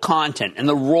digital content and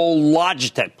the role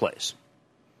Logitech plays.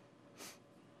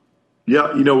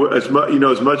 Yeah, as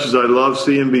much as I love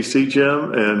CNBC,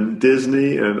 Jim, and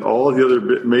Disney and all of the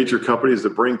other major companies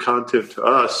that bring content to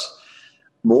us,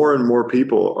 more and more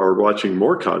people are watching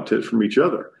more content from each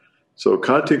other. So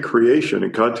content creation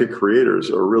and content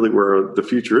creators are really where the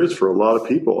future is for a lot of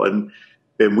people. And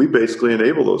we basically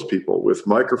enable those people with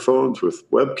microphones, with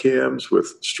webcams,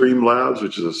 with Streamlabs,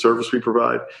 which is a service we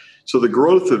provide. So the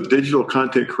growth of digital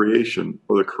content creation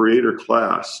or the creator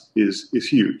class is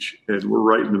huge. And we're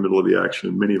right in the middle of the action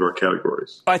in many of our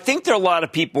categories. I think there are a lot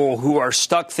of people who are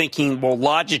stuck thinking, well,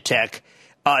 Logitech,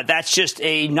 that's just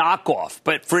a knockoff.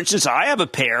 But for instance, I have a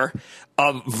pair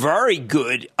of very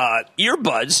good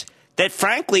earbuds that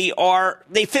frankly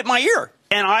they fit my ear.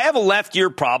 And I have a left ear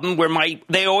problem where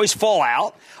they always fall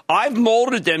out. I've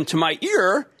molded them to my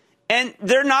ear and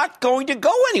they're not going to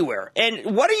go anywhere.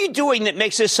 And what are you doing that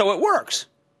makes this so it works?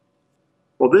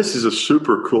 Well, this is a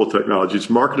super cool technology. It's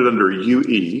marketed under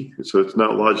UE, so it's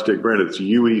not Logitech branded. It's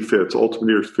UE Fits, Ultimate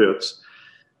Ear Fits.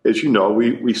 As you know,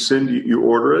 we send you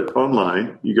order it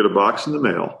online. You get a box in the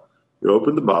mail. You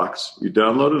open the box. You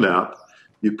download an app.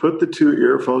 You put the two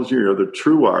earphones in your ear. They're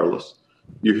true wireless.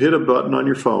 You hit a button on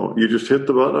your phone. You just hit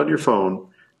the button on your phone,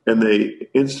 and they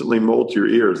instantly mold to your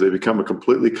ears. They become a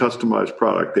completely customized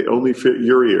product. They only fit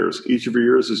your ears. Each of your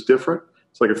ears is different.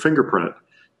 It's like a fingerprint.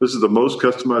 This is the most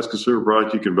customized consumer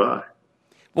product you can buy.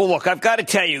 Well, look, I've got to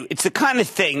tell you, it's the kind of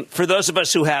thing for those of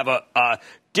us who have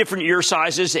different ear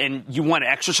sizes and you want to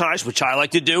exercise, which I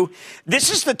like to do.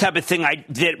 This is the type of thing I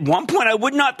did at one point. I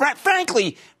would not,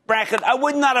 frankly, Bracken, I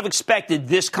would not have expected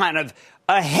this kind of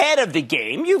ahead of the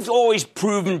game. You've always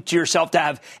proven to yourself to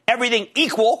have everything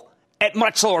equal at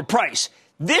much lower price.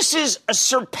 This is a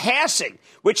surpassing,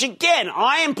 which again,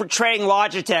 I am portraying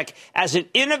Logitech as an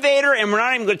innovator, and we're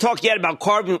not even going to talk yet about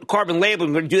carbon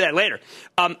labeling. We're going to do that later.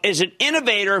 As an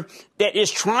innovator that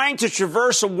is trying to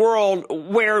traverse a world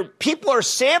where people are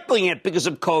sampling it because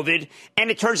of COVID,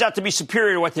 and it turns out to be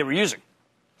superior to what they were using.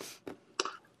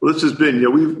 Well, this has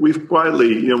been, we've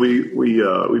quietly,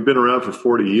 we've been around for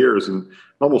 40 years and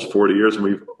almost 40 years, and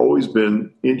we've always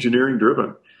been engineering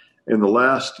driven. In the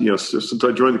last, since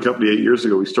I joined the company 8 years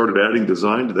ago, we started adding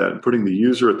design to that and putting the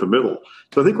user at the middle.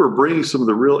 So I think we're bringing some of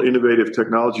the real innovative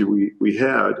technology we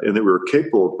had and that we were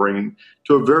capable of bringing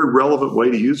to a very relevant way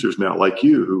to users now, like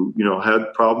you, who,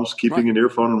 had problems keeping an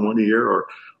earphone in one ear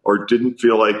or didn't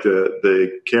feel like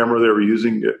the camera they were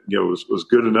using, was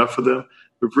good enough for them.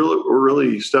 We're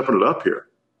really stepping it up here.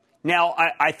 Now,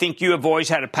 I think you have always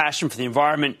had a passion for the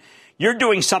environment. You're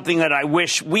doing something that I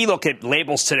wish we look at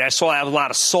labels today. I saw I have a lot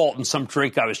of salt in some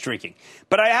drink I was drinking.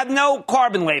 But I have no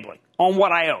carbon labeling on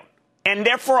what I own. And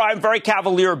therefore, I'm very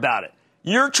cavalier about it.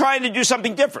 You're trying to do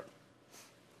something different.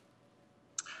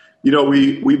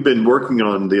 We've been working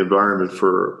on the environment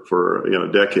for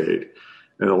a decade.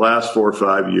 in the last 4 or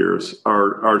 5 years,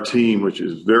 our team, which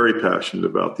is very passionate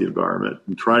about the environment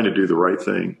and trying to do the right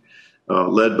thing,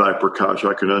 led by Prakash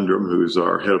Akanundram, who's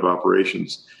our head of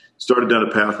operations, started down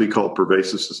a path we call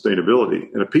pervasive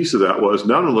sustainability. And a piece of that was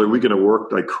not only are we going to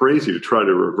work like crazy to try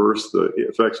to reverse the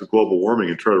effects of global warming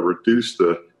and try to reduce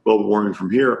the global warming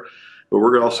from here, but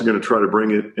we're also going to try to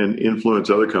bring it and influence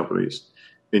other companies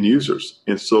and users.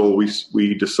 And so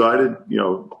we decided,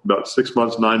 about 6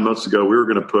 months, 9 months ago, we were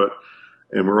going to put,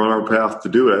 and we're on our path to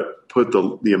do it, put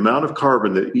the amount of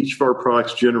carbon that each of our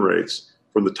products generates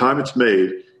from the time it's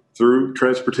made through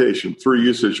transportation, through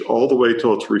usage, all the way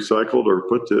till it's recycled or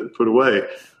put away.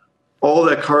 All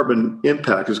that carbon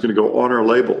impact is going to go on our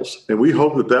labels. And we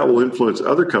hope that will influence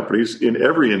other companies in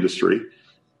every industry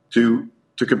to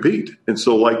compete. And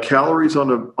so like calories on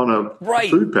a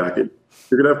food package,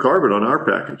 you're going to have carbon on our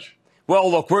package. Well,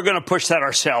 look, we're going to push that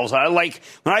ourselves.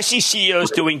 When I see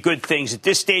CEOs doing good things at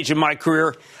this stage of my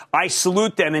career, I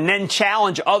salute them and then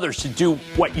challenge others to do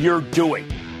what you're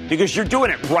doing. Because you're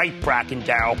doing it right, Bracken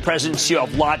Darrell, President and CEO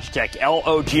of Logitech,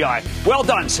 LOGI. Well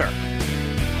done, sir.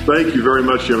 Thank you very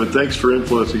much, Jim, and thanks for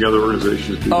influencing other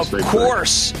organizations to do the same thing. Of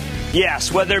course.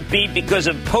 Yes, whether it be because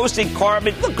of posting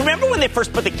carbon. Look, remember when they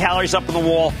first put the calories up on the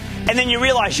wall and then you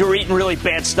realize you're eating really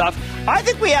bad stuff? I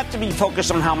think we have to be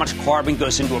focused on how much carbon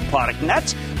goes into a product. And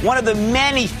that's one of the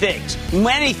many things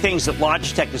that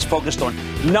Logitech is focused on,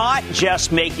 not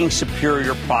just making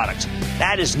superior products.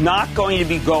 That is not going to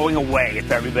be going away if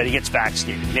everybody gets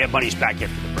vaccinated. Mad Money's back after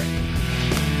the break.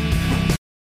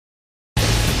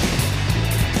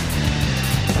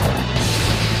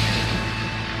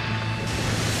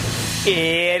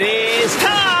 It is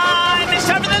time. It's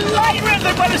time for the lightning round.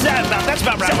 What is that about? That's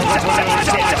about right.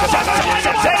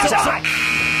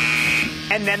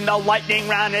 And then the lightning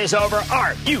round is over.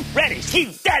 Are you ready?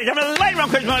 Steve, Daddy, time for the lightning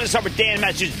round. Let's start with Dan in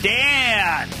Massachusetts.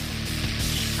 Dan.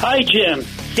 Hi, Jim.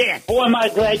 Dan. Boy, am I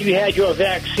glad you had your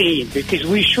vaccine, because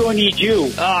we sure need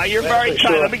you. Oh, you're very kind.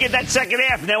 Sure. Let me get that second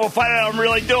half, and then we'll find out how I'm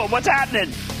really doing. What's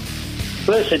happening?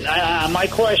 Listen, my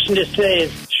question today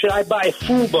is, should I buy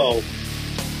Fubo?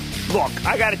 Look,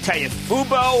 I got to tell you,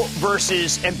 Fubo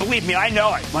versus, and believe me, I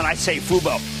know it when I say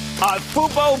Fubo.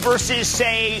 Fubo versus,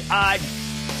 say,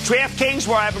 DraftKings,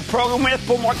 where I have a program with,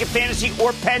 Bull Market Fantasy,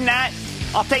 or PennNat.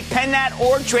 I'll take PennNat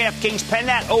or DraftKings.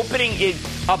 PennNat opening in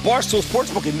Barstool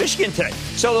Sportsbook in Michigan today.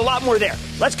 So a lot more there.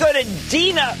 Let's go to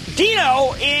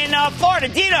Dino in Florida.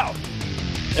 Dino.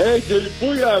 Hey,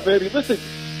 booyah, baby. Listen,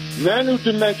 Nano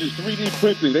Dimensions, 3D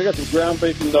printing, they got some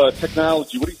groundbreaking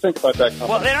technology. What do you think about that company?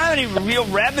 Well, they don't have any real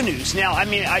revenues. Now, I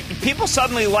mean, people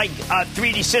suddenly like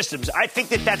 3D systems. I think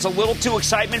that's a little too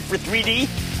excitement for 3D.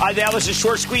 Now there's a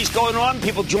short squeeze going on.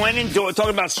 People joining, talking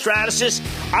about Stratasys.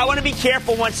 I want to be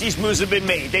careful once these moves have been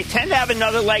made. They tend to have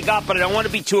another leg up, but I don't want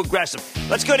to be too aggressive.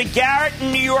 Let's go to Garrett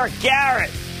in New York. Garrett.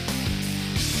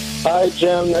 Hi,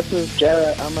 Jim. This is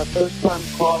Garrett. I'm a first-time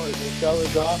caller. The show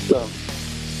is awesome.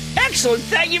 Excellent.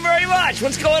 Thank you very much.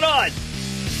 What's going on?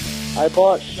 I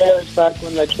bought shares back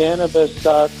when the cannabis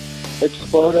stock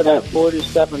exploded at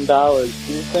 $47.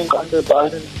 Do you think under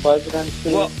Biden's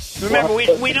presidency... Well, remember,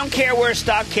 we don't care where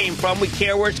stock came from. We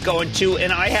care where it's going to.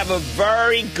 And I have a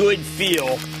very good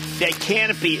feel that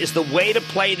Canopy is the way to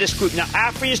play this group. Now,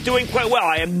 Afri is doing quite well.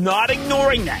 I am not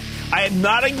ignoring that.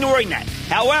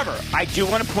 However, I do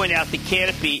want to point out that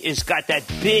Canopy has got that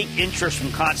big interest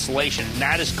from Constellation, and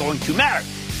that is going to matter.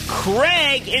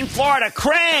 Craig in Florida.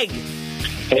 Craig.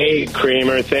 Hey,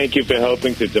 Cramer. Thank you for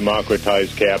helping to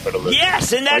democratize capitalism.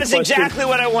 Yes, and that is exactly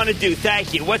what I want to do.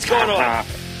 Thank you. What's going on?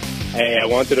 Hey, I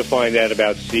wanted to find out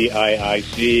about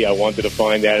CIIC. I wanted to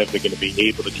find out if they're going to be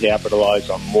able to capitalize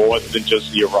on more than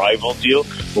just the Arrival deal,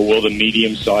 or will the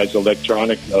medium-sized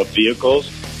electronic vehicles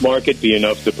market be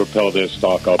enough to propel their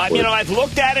stock upward? I've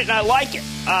looked at it and I like it.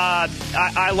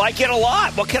 I like it a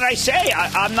lot. What can I say?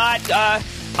 I'm not...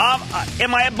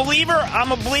 am I a believer?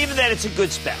 I'm a believer that it's a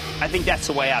good spec. I think that's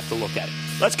the way I have to look at it.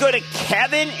 Let's go to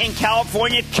Kevin in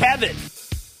California. Kevin.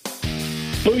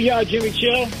 Booyah, Jimmy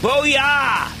Chill.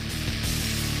 Booyah.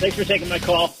 Thanks for taking my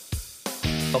call.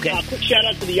 Okay. Quick shout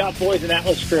out to the Yacht Boys and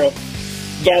Atlas crew.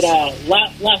 But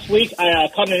last week, I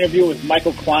caught an interview with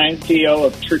Michael Klein, CEO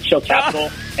of Churchill Capital,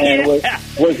 and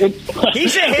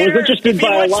he's a hitter. was interested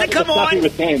by a lot of the stuff he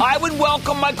was saying. I would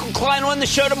welcome Michael Klein on the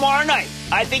show tomorrow night.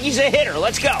 I think he's a hitter.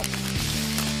 Let's go.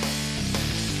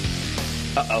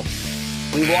 Uh-oh.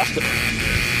 We lost him.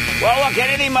 Well, look,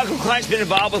 anything Michael Klein's been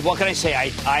involved with, what can I say?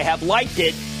 I have liked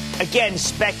it. Again,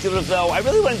 speculative, though. I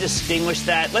really want to distinguish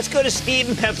that. Let's go to Steve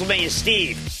in Pennsylvania.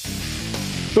 Steve.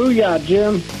 Booyah,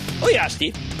 Jim. Oh, yeah,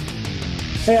 Steve.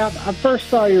 Hey, I first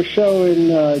saw your show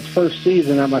in its first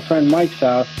season at my friend Mike's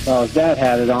house. His dad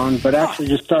had it on, but actually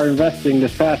just started investing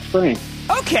this past spring.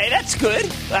 Okay, that's good.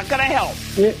 How can I help?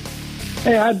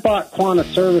 Hey, I bought Quanta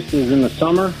Services in the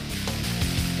summer,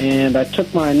 and I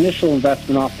took my initial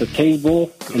investment off the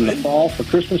table in the fall for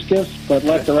Christmas gifts, but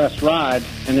let the rest ride,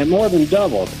 and it more than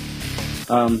doubled.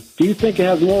 Do you think it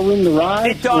has more room to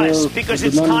rise? It does, because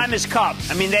its time has come.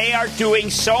 I mean, they are doing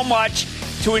so much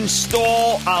to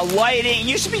install lighting. It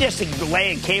used to be just a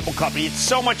laying cable company. It's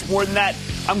so much more than that.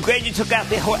 I'm glad you took out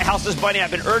the house's money. I've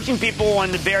been urging people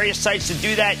on the various sites to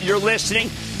do that. You're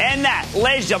listening. And that,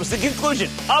 ladies and gentlemen, is the conclusion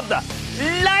of the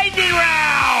Lightning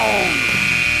Round.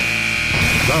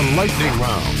 The Lightning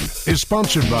Round is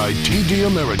sponsored by TD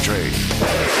Ameritrade.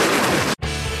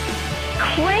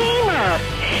 Cramer,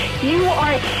 you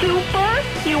are super.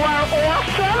 You are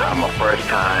awesome. I'm a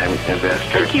first-time investor.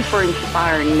 Thank you for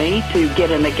inspiring me to get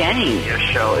in the game. Your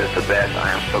show is the best.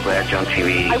 I am so glad you're on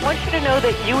TV. I want you to know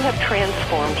that you have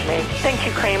transformed me. Thank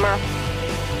you, Cramer.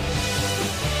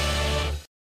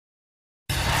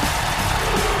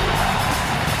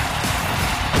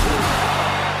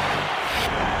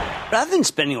 Rather than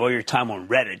spending all your time on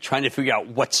Reddit trying to figure out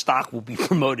what stock will be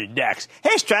promoted next,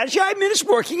 hey, Strategy I admit is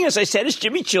working. As I said, it's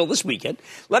Jimmy Chill this weekend.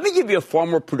 Let me give you a far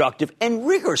more productive and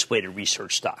rigorous way to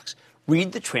research stocks.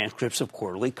 Read the transcripts of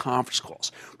quarterly conference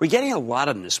calls. We're getting a lot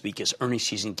of them this week as earnings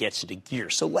season gets into gear,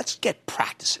 so let's get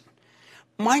practicing.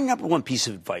 My number one piece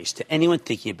of advice to anyone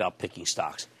thinking about picking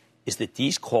stocks is that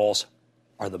these calls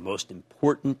are the most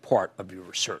important part of your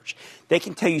research. They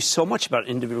can tell you so much about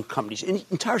individual companies in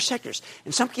entire sectors,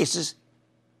 in some cases,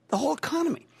 the whole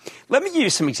economy. Let me give you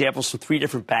some examples from three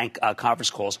different bank conference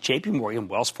calls, JP Morgan,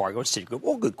 Wells Fargo, and Citigroup,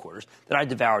 all good quarters, that I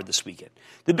devoured this weekend.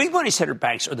 The big money center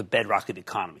banks are the bedrock of the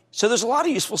economy. So there's a lot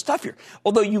of useful stuff here.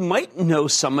 Although you might know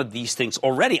some of these things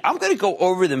already, I'm going to go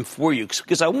over them for you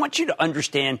because I want you to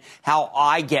understand how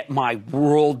I get my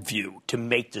worldview to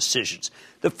make decisions.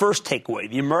 The first takeaway,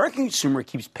 the American consumer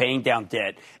keeps paying down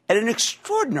debt at an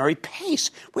extraordinary pace.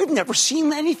 We've never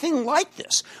seen anything like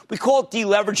this. We call it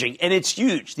deleveraging, and it's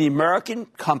huge. The American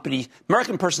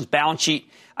person's balance sheet,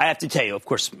 I have to tell you, of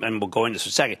course, and we'll go into this in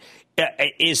a second,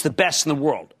 is the best in the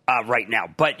world right now.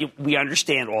 But we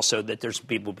understand also that there's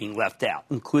people being left out,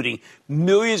 including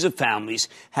millions of families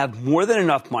have more than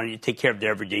enough money to take care of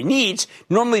their everyday needs.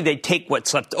 Normally, they take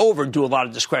what's left over and do a lot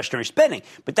of discretionary spending.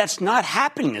 But that's not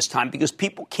happening this time because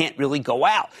people can't really go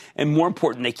out. And more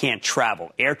important, they can't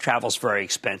travel. Air travel is very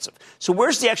expensive. So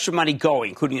where's the extra money going,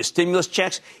 including the stimulus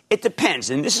checks? It depends.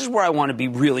 And this is where I want to be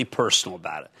really personal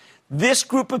about it. This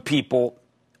group of people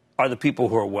are the people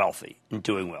who are wealthy and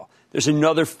doing well. There's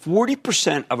another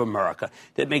 40% of America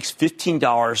that makes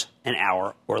 $15 an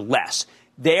hour or less.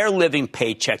 They're living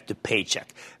paycheck to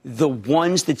paycheck. The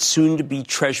ones that soon-to-be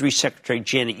Treasury Secretary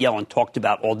Janet Yellen talked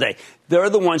about all day, they're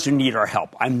the ones who need our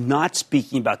help. I'm not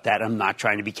speaking about that. I'm not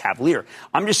trying to be cavalier.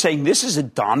 I'm just saying this is a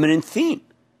dominant theme.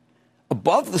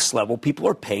 Above this level, people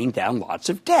are paying down lots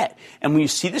of debt. And when you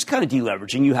see this kind of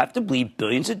deleveraging, you have to believe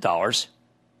billions of dollars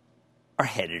are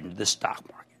headed into the stock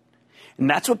market. And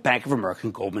that's what Bank of America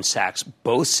and Goldman Sachs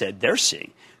both said they're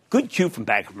seeing. Good cue from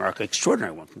Bank of America,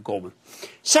 extraordinary one from Goldman.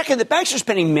 Second, the banks are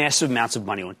spending massive amounts of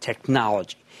money on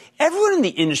technology. Everyone in the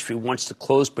industry wants to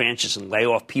close branches and lay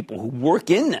off people who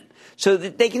work in them so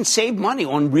that they can save money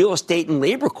on real estate and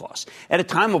labor costs. At a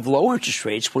time of low interest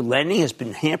rates where lending has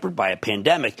been hampered by a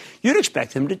pandemic, you'd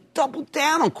expect them to double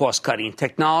down on cost cutting, and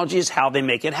technology is how they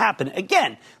make it happen.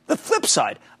 Again, the flip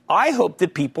side, I hope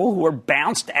that people who are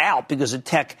bounced out because of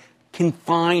tech can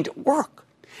find work.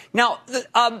 Now,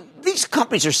 these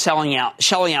companies are shelling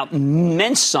out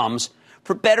immense sums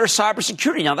for better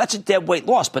cybersecurity. Now, that's a dead weight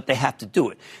loss, but they have to do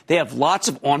it. They have lots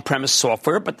of on-premise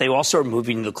software, but they also are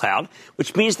moving to the cloud,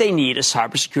 which means they need a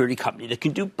cybersecurity company that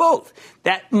can do both.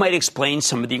 That might explain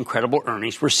some of the incredible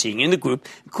earnings we're seeing in the group,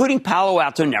 including Palo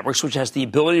Alto Networks, which has the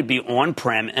ability to be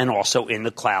on-prem and also in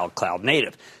the cloud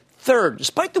native. Third,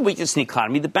 despite the weakness in the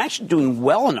economy, the banks are doing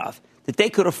well enough that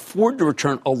they could afford to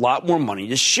return a lot more money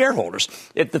to shareholders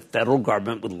if the federal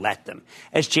government would let them.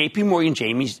 As J.P. Morgan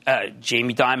Jamie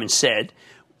Dimon said,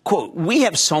 quote, "We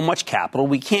have so much capital,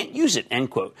 we can't use it," end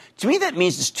quote. To me, that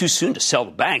means it's too soon to sell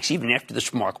the banks, even after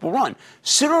this remarkable run.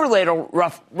 Sooner or later,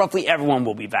 roughly everyone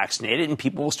will be vaccinated and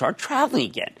people will start traveling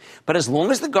again. But as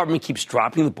long as the government keeps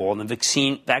dropping the ball on the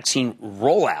vaccine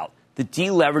rollout, the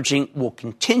deleveraging will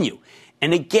continue.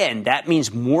 And again, that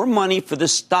means more money for the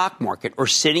stock market or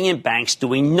sitting in banks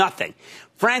doing nothing.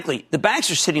 Frankly, the banks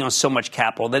are sitting on so much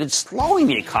capital that it's slowing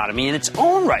the economy in its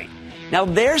own right. Now,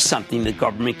 there's something the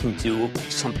government can do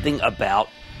something about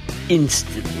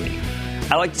instantly.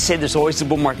 I like to say there's always a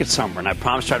bull market somewhere, and I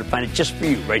promise to try to find it just for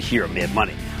you right here on Mad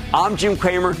Money. I'm Jim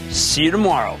Cramer. See you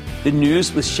tomorrow. The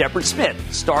news with Shepard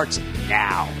Smith starts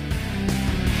now.